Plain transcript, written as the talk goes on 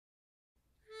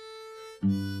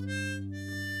Hello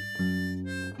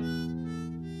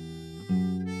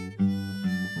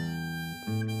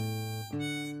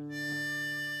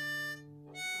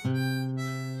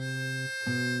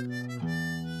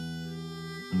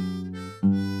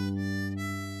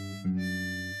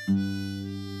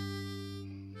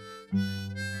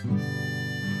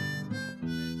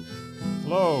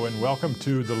and welcome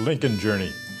to the Lincoln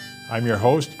Journey. I'm your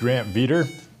host, Grant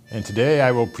Veeder, and today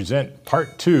I will present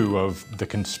part 2 of The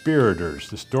Conspirators,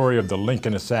 the story of the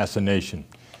Lincoln assassination.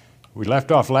 We left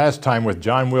off last time with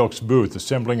John Wilkes Booth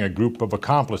assembling a group of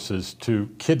accomplices to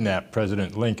kidnap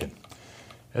President Lincoln.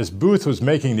 As Booth was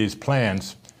making these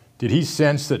plans, did he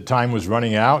sense that time was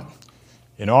running out?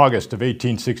 In August of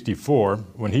 1864,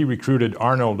 when he recruited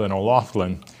Arnold and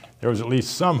O'Loughlin, there was at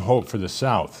least some hope for the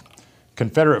South.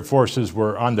 Confederate forces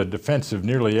were on the defensive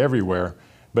nearly everywhere,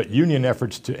 but Union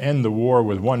efforts to end the war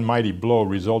with one mighty blow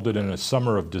resulted in a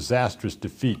summer of disastrous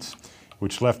defeats,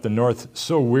 which left the North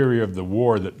so weary of the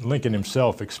war that Lincoln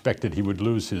himself expected he would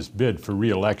lose his bid for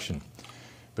re-election.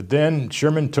 But then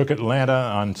Sherman took Atlanta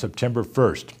on September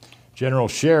 1st. General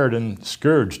Sheridan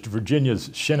scourged Virginia's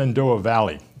Shenandoah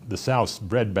Valley, the South's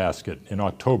breadbasket, in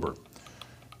October.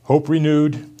 Hope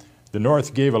renewed, the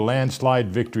North gave a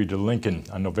landslide victory to Lincoln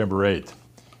on November 8th.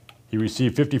 He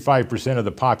received 55% of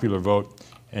the popular vote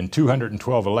and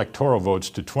 212 electoral votes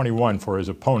to 21 for his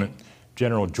opponent,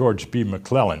 General George B.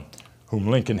 McClellan, whom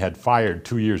Lincoln had fired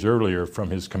 2 years earlier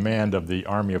from his command of the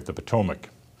Army of the Potomac.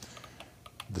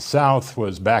 The South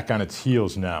was back on its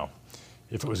heels now.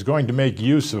 If it was going to make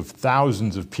use of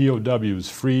thousands of POWs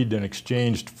freed and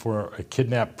exchanged for a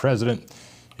kidnapped president,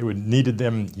 it would needed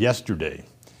them yesterday.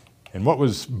 And what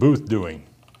was Booth doing?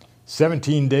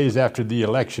 17 days after the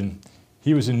election,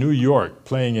 he was in New York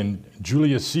playing in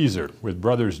Julius Caesar with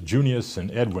brothers Junius and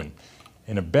Edwin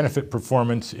in a benefit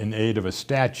performance in aid of a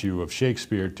statue of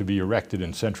Shakespeare to be erected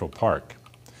in Central Park.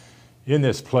 In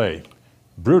this play,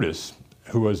 Brutus,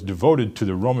 who was devoted to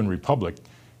the Roman Republic,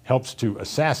 helps to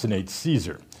assassinate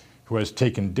Caesar, who has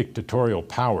taken dictatorial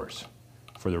powers.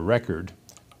 For the record,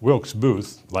 Wilkes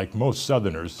Booth, like most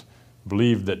Southerners,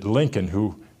 believed that Lincoln,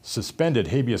 who suspended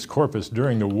habeas corpus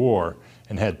during the war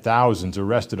and had thousands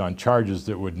arrested on charges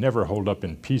that would never hold up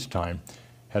in peacetime,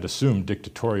 had assumed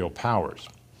dictatorial powers.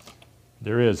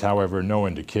 There is, however, no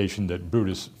indication that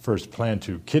Brutus first planned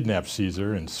to kidnap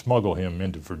Caesar and smuggle him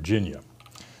into Virginia.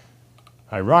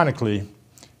 Ironically,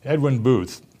 Edwin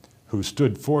Booth, who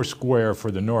stood foursquare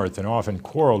for the North and often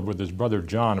quarreled with his brother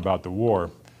John about the war,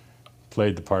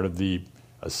 played the part of the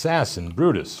assassin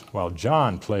Brutus, while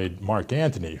John played Mark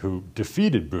Antony, who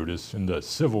defeated Brutus in the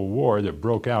Civil War that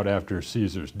broke out after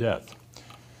Caesar's death.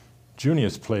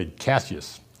 Junius played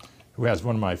Cassius, who has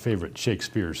one of my favorite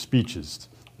Shakespeare speeches,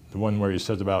 the one where he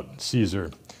says about Caesar,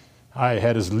 "I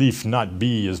had as lief not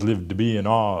be as lived to be in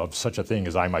awe of such a thing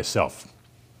as I myself."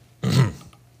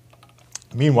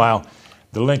 Meanwhile,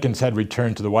 the Lincolns had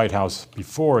returned to the White House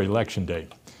before Election Day.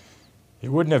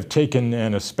 It wouldn't have taken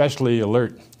an especially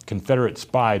alert Confederate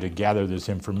spy to gather this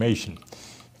information,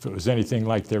 if it was anything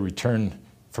like their return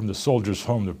from the soldiers'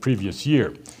 home the previous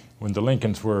year, when the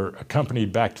Lincolns were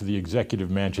accompanied back to the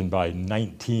executive mansion by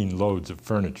 19 loads of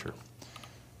furniture.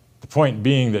 The point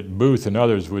being that Booth and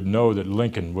others would know that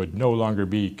Lincoln would no longer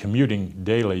be commuting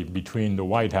daily between the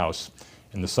White House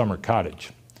and the summer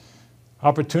cottage.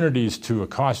 Opportunities to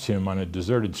accost him on a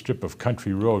deserted strip of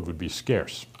country road would be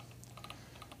scarce.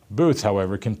 Booth,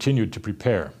 however, continued to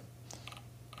prepare.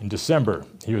 In December,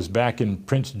 he was back in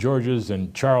Prince George's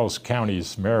and Charles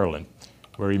counties, Maryland,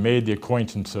 where he made the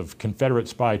acquaintance of Confederate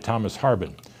spy Thomas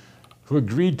Harbin, who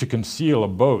agreed to conceal a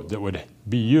boat that would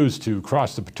be used to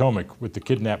cross the Potomac with the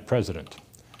kidnapped president.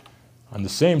 On the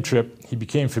same trip, he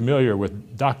became familiar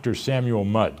with Dr. Samuel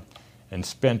Mudd and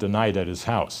spent a night at his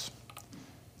house.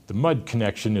 The Mudd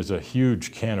connection is a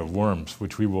huge can of worms,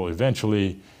 which we will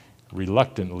eventually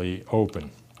reluctantly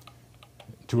open.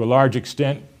 To a large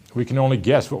extent, we can only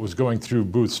guess what was going through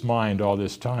Booth's mind all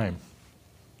this time.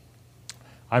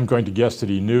 I'm going to guess that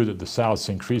he knew that the South's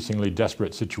increasingly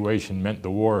desperate situation meant the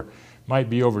war might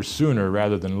be over sooner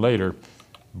rather than later,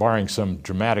 barring some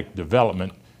dramatic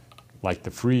development like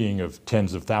the freeing of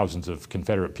tens of thousands of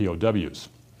Confederate POWs.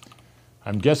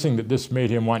 I'm guessing that this made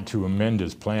him want to amend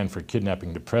his plan for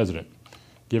kidnapping the president,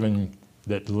 given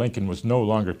that Lincoln was no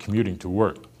longer commuting to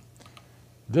work.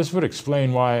 This would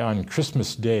explain why on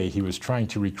Christmas Day he was trying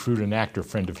to recruit an actor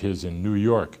friend of his in New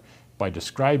York by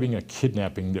describing a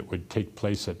kidnapping that would take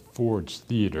place at Ford's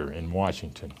Theater in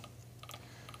Washington.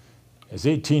 As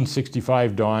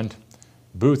 1865 dawned,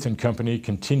 Booth and company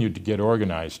continued to get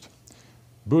organized.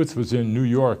 Booth was in New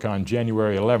York on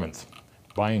January 11th,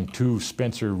 buying 2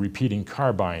 Spencer repeating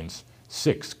carbines,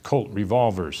 6 Colt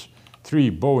revolvers, 3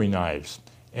 Bowie knives,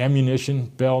 ammunition,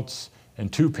 belts,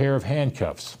 and 2 pair of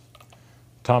handcuffs.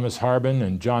 Thomas Harbin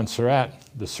and John Surratt,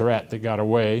 the Surratt that got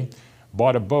away,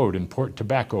 bought a boat in Port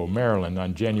Tobacco, Maryland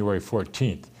on January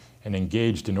 14th and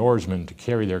engaged an oarsman to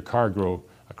carry their cargo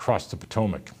across the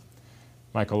Potomac.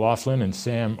 Michael Laughlin and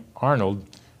Sam Arnold,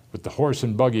 with the horse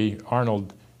and buggy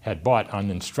Arnold had bought on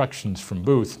instructions from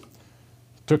Booth,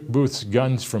 took Booth's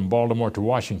guns from Baltimore to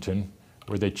Washington,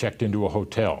 where they checked into a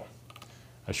hotel.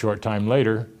 A short time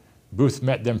later, Booth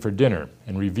met them for dinner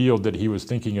and revealed that he was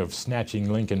thinking of snatching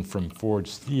Lincoln from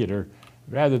Ford's Theater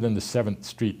rather than the 7th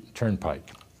Street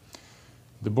Turnpike.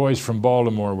 The boys from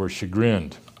Baltimore were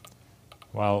chagrined.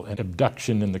 While an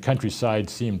abduction in the countryside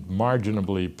seemed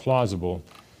marginally plausible,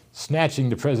 snatching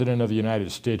the President of the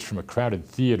United States from a crowded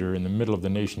theater in the middle of the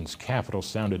nation's capital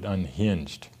sounded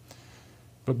unhinged.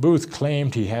 But Booth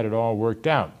claimed he had it all worked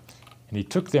out, and he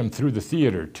took them through the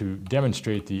theater to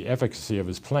demonstrate the efficacy of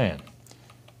his plan.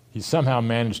 He somehow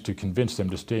managed to convince them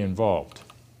to stay involved.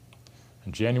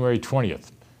 On January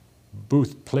 20th,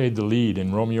 Booth played the lead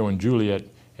in Romeo and Juliet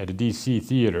at a D.C.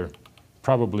 theater,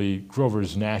 probably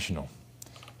Grover's National.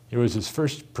 It was his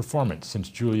first performance since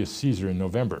Julius Caesar in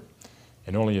November,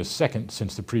 and only his second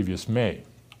since the previous May.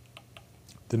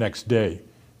 The next day,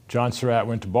 John Surratt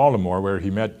went to Baltimore, where he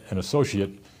met an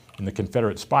associate in the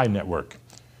Confederate spy network,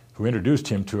 who introduced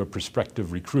him to a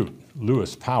prospective recruit,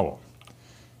 Lewis Powell.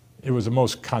 It was a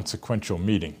most consequential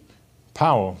meeting.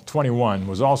 Powell, 21,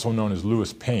 was also known as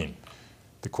Lewis Payne.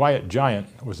 The quiet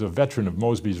giant was a veteran of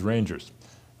Mosby's Rangers,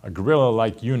 a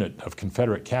guerrilla-like unit of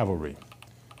Confederate cavalry.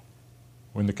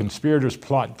 When the conspirators'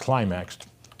 plot climaxed,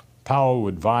 Powell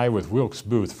would vie with Wilkes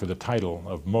Booth for the title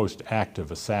of most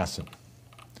active assassin.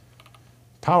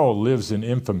 Powell lives in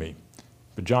infamy,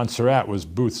 but John Surratt was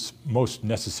Booth's most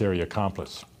necessary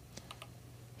accomplice.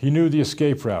 He knew the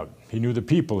escape route. He knew the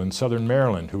people in southern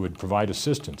Maryland who would provide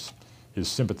assistance. His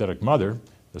sympathetic mother,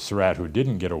 the Surratt who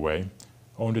didn't get away,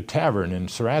 owned a tavern in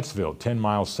Surrattsville, 10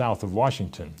 miles south of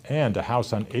Washington, and a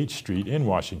house on H Street in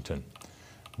Washington.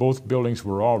 Both buildings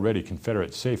were already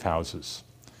Confederate safe houses.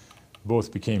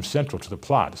 Both became central to the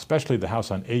plot, especially the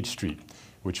house on H Street,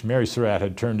 which Mary Surratt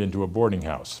had turned into a boarding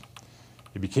house.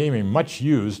 It became a much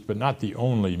used, but not the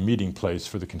only, meeting place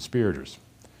for the conspirators.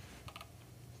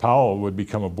 Powell would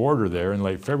become a boarder there in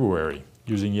late February,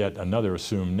 using yet another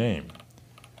assumed name.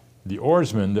 The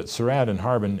oarsman that Surratt and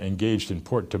Harbin engaged in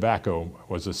Port Tobacco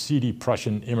was a seedy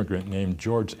Prussian immigrant named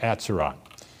George Atzerodt.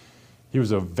 He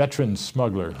was a veteran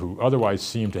smuggler who otherwise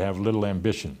seemed to have little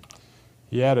ambition.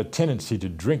 He had a tendency to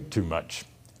drink too much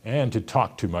and to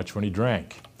talk too much when he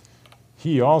drank.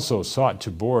 He also sought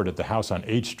to board at the house on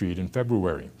H Street in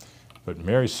February, but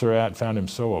Mary Surratt found him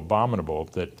so abominable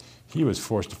that he was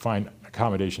forced to find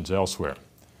accommodations elsewhere.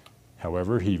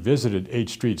 However, he visited H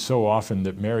Street so often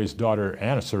that Mary's daughter,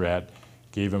 Anna Surratt,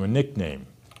 gave him a nickname.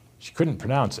 She couldn't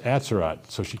pronounce Atzerodt,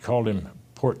 so she called him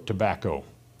Port Tobacco.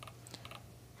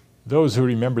 Those who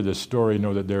remember this story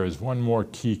know that there is one more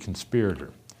key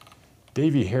conspirator.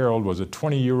 Davy Harold was a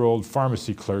 20-year-old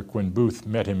pharmacy clerk when Booth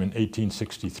met him in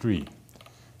 1863.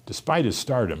 Despite his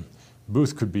stardom,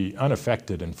 Booth could be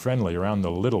unaffected and friendly around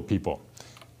the little people,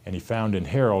 and he found in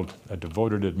Harold a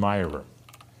devoted admirer.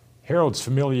 Harold's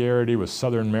familiarity with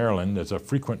southern Maryland as a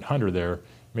frequent hunter there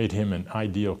made him an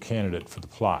ideal candidate for the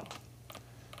plot.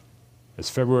 As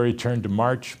February turned to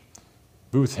March,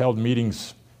 Booth held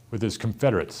meetings with his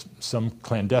Confederates, some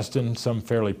clandestine, some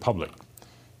fairly public.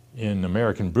 In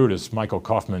American Brutus, Michael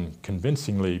Kaufman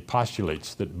convincingly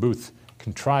postulates that Booth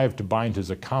contrived to bind his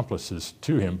accomplices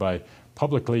to him by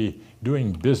publicly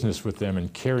doing business with them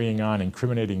and carrying on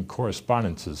incriminating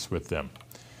correspondences with them.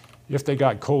 If they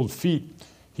got cold feet,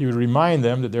 he would remind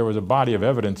them that there was a body of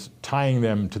evidence tying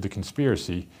them to the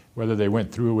conspiracy, whether they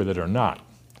went through with it or not.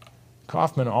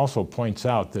 Kaufman also points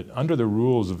out that under the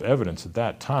rules of evidence at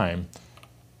that time,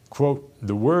 quote,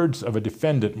 the words of a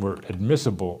defendant were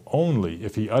admissible only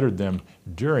if he uttered them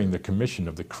during the commission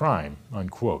of the crime,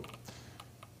 unquote.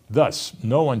 Thus,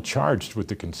 no one charged with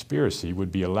the conspiracy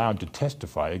would be allowed to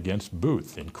testify against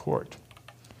Booth in court.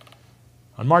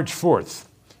 On March 4th,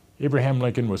 Abraham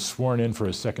Lincoln was sworn in for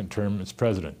his second term as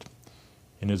president.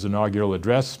 In his inaugural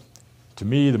address, to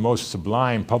me the most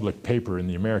sublime public paper in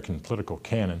the American political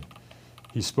canon,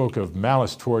 he spoke of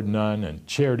malice toward none and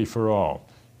charity for all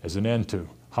as an end to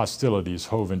hostilities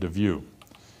hove into view.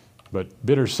 But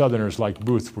bitter Southerners like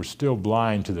Booth were still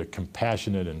blind to the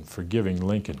compassionate and forgiving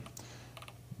Lincoln.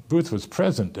 Booth was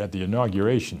present at the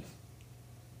inauguration.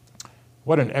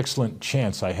 What an excellent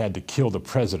chance I had to kill the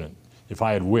president if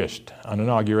I had wished on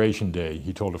Inauguration Day,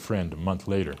 he told a friend a month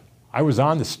later. I was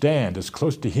on the stand as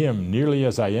close to him nearly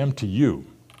as I am to you.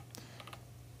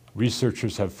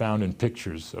 Researchers have found in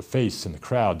pictures a face in the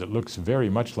crowd that looks very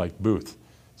much like Booth,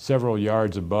 several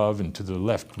yards above and to the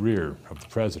left rear of the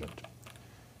president.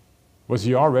 Was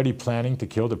he already planning to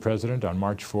kill the president on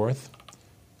March 4th?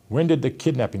 When did the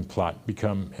kidnapping plot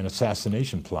become an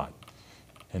assassination plot?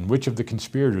 And which of the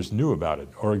conspirators knew about it,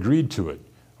 or agreed to it,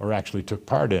 or actually took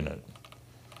part in it?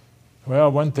 Well,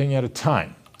 one thing at a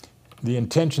time. The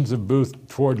intentions of Booth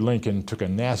toward Lincoln took a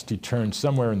nasty turn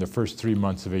somewhere in the first 3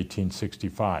 months of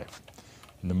 1865.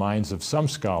 In the minds of some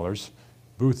scholars,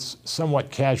 Booth's somewhat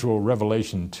casual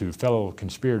revelation to fellow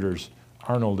conspirators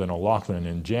Arnold and O'Loughlin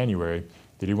in January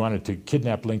that he wanted to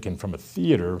kidnap Lincoln from a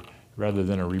theater rather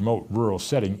than a remote rural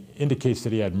setting indicates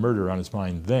that he had murder on his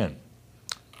mind then.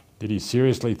 Did he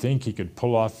seriously think he could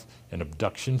pull off an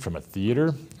abduction from a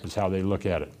theater, is how they look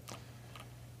at it.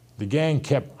 The gang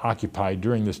kept occupied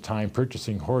during this time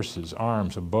purchasing horses,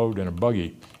 arms, a boat, and a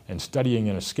buggy, and studying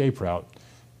an escape route,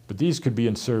 but these could be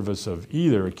in service of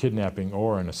either a kidnapping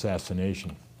or an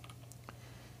assassination.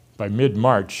 By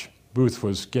mid-March, Booth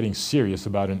was getting serious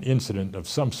about an incident of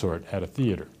some sort at a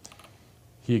theater.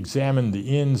 He examined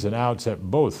the ins and outs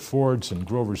at both Ford's and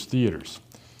Grover's theaters.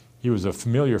 He was a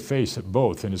familiar face at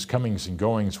both, and his comings and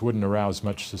goings wouldn't arouse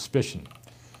much suspicion.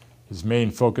 His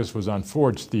main focus was on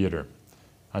Ford's theater.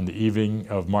 On the evening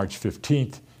of March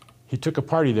 15th, he took a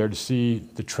party there to see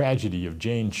the tragedy of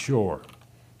Jane Shore.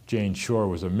 Jane Shore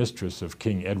was a mistress of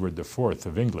King Edward IV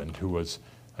of England, who was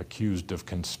accused of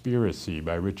conspiracy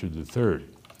by Richard III.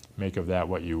 Make of that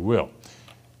what you will.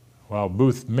 While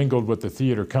Booth mingled with the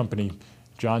theater company,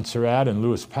 John Surratt and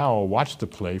Lewis Powell watched the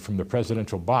play from the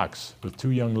presidential box with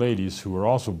two young ladies who were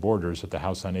also boarders at the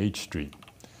house on H Street.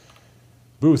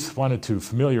 Booth wanted to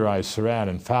familiarize Surratt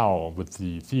and Powell with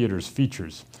the theater's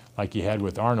features, like he had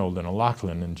with Arnold and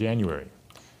O'Loughlin in January.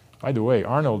 By the way,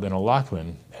 Arnold and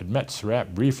O'Loughlin had met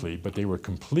Surratt briefly, but they were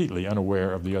completely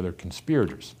unaware of the other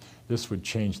conspirators. This would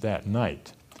change that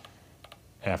night.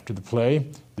 After the play,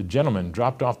 the gentlemen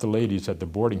dropped off the ladies at the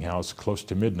boarding house close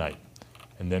to midnight,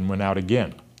 and then went out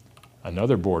again.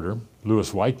 Another boarder,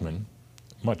 Louis Weichman,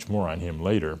 much more on him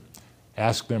later,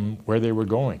 asked them where they were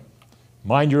going.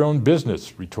 "Mind your own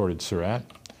business," retorted Surratt.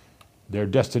 Their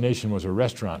destination was a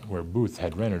restaurant where Booth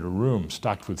had rented a room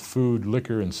stocked with food,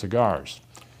 liquor, and cigars.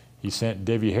 He sent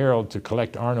Davy Harold to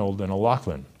collect Arnold and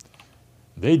O'Loughlin.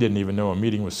 They didn't even know a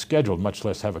meeting was scheduled, much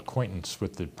less have acquaintance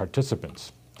with the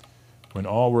participants. When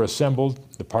all were assembled,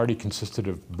 the party consisted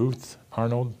of Booth,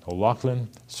 Arnold, O'Loughlin,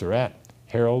 Surratt,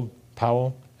 Harold,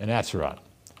 Powell, and Atzerodt.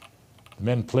 The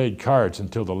men played cards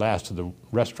until the last of the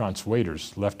restaurant's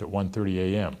waiters left at 1:30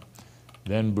 a.m.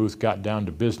 Then Booth got down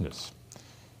to business.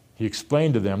 He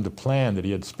explained to them the plan that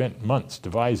he had spent months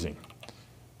devising.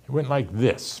 It went like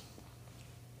this.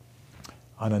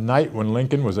 On a night when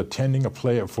Lincoln was attending a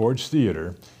play at Ford's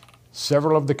Theater,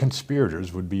 several of the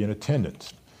conspirators would be in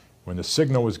attendance. When the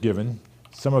signal was given,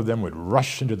 some of them would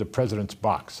rush into the president's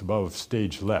box above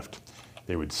stage left.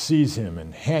 They would seize him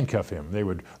and handcuff him. They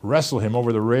would wrestle him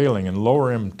over the railing and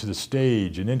lower him to the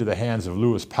stage and into the hands of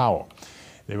Lewis Powell.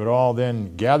 They would all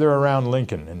then gather around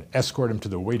Lincoln and escort him to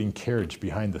the waiting carriage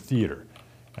behind the theater.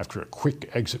 After a quick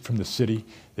exit from the city,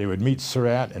 they would meet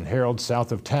Surratt and Harold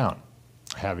south of town,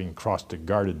 having crossed a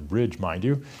guarded bridge, mind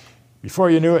you. Before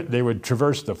you knew it, they would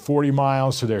traverse the 40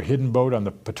 miles to their hidden boat on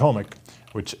the Potomac,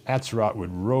 which Atzerodt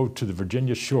would row to the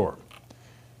Virginia shore.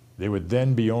 They would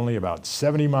then be only about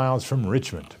 70 miles from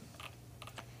Richmond.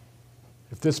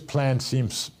 If this plan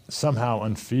seems somehow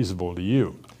unfeasible to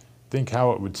you, think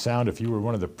how it would sound if you were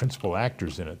one of the principal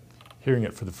actors in it, hearing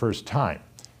it for the first time.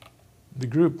 The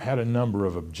group had a number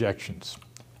of objections.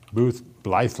 Booth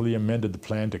blithely amended the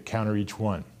plan to counter each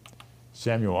one.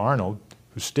 Samuel Arnold,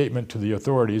 whose statement to the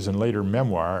authorities and later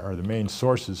memoir are the main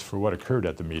sources for what occurred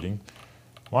at the meeting,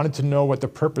 wanted to know what the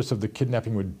purpose of the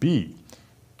kidnapping would be,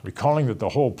 recalling that the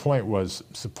whole point was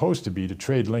supposed to be to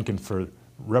trade Lincoln for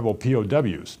rebel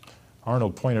POWs.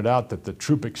 Arnold pointed out that the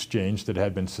troop exchange that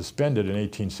had been suspended in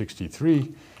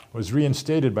 1863 was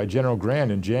reinstated by General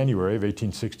Grant in January of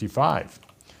 1865.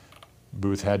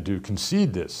 Booth had to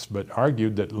concede this, but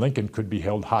argued that Lincoln could be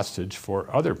held hostage for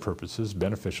other purposes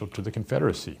beneficial to the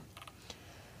Confederacy.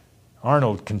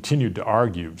 Arnold continued to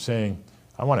argue, saying,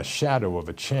 "I want a shadow of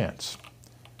a chance."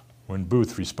 When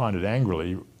Booth responded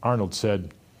angrily, Arnold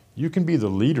said, "You can be the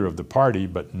leader of the party,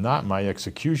 but not my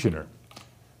executioner."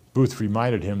 Booth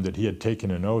reminded him that he had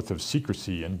taken an oath of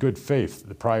secrecy and good faith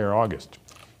the prior August.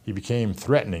 He became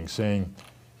threatening, saying,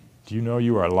 "Do you know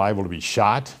you are liable to be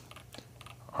shot?"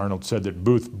 Arnold said that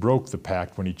Booth broke the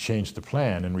pact when he changed the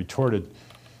plan and retorted,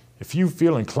 "If you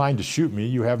feel inclined to shoot me,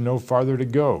 you have no farther to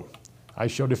go. I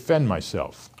shall defend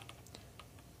myself.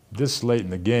 This late in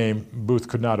the game, Booth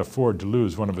could not afford to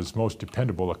lose one of his most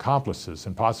dependable accomplices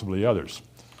and possibly others.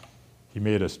 He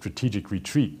made a strategic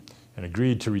retreat and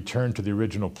agreed to return to the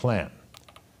original plan.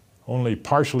 Only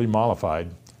partially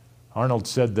mollified, Arnold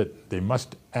said that they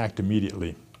must act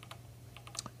immediately.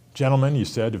 "Gentlemen," he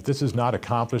said, "if this is not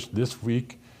accomplished this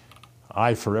week,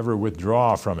 I forever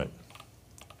withdraw from it."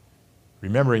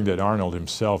 Remembering that Arnold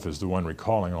himself is the one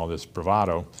recalling all this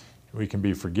bravado, we can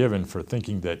be forgiven for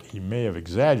thinking that he may have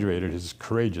exaggerated his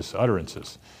courageous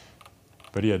utterances.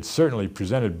 But he had certainly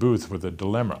presented Booth with a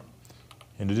dilemma.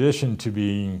 In addition to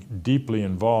being deeply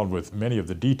involved with many of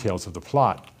the details of the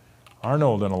plot,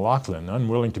 Arnold and O'Loughlin,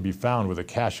 unwilling to be found with a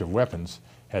cache of weapons,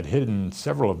 had hidden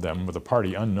several of them with a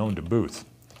party unknown to Booth.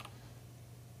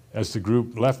 As the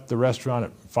group left the restaurant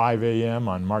at 5 a.m.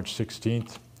 on March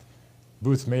 16th,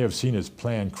 Booth may have seen his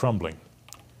plan crumbling.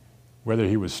 Whether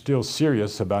he was still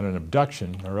serious about an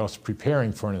abduction or else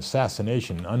preparing for an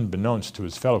assassination unbeknownst to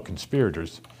his fellow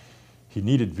conspirators, he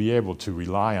needed to be able to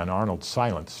rely on Arnold's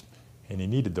silence, and he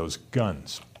needed those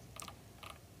guns.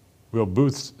 Will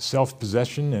Booth's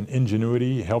self-possession and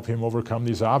ingenuity help him overcome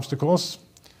these obstacles?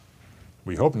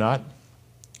 We hope not,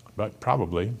 but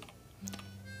probably.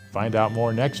 Find out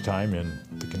more next time in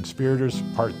The Conspirators,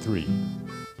 Part 3.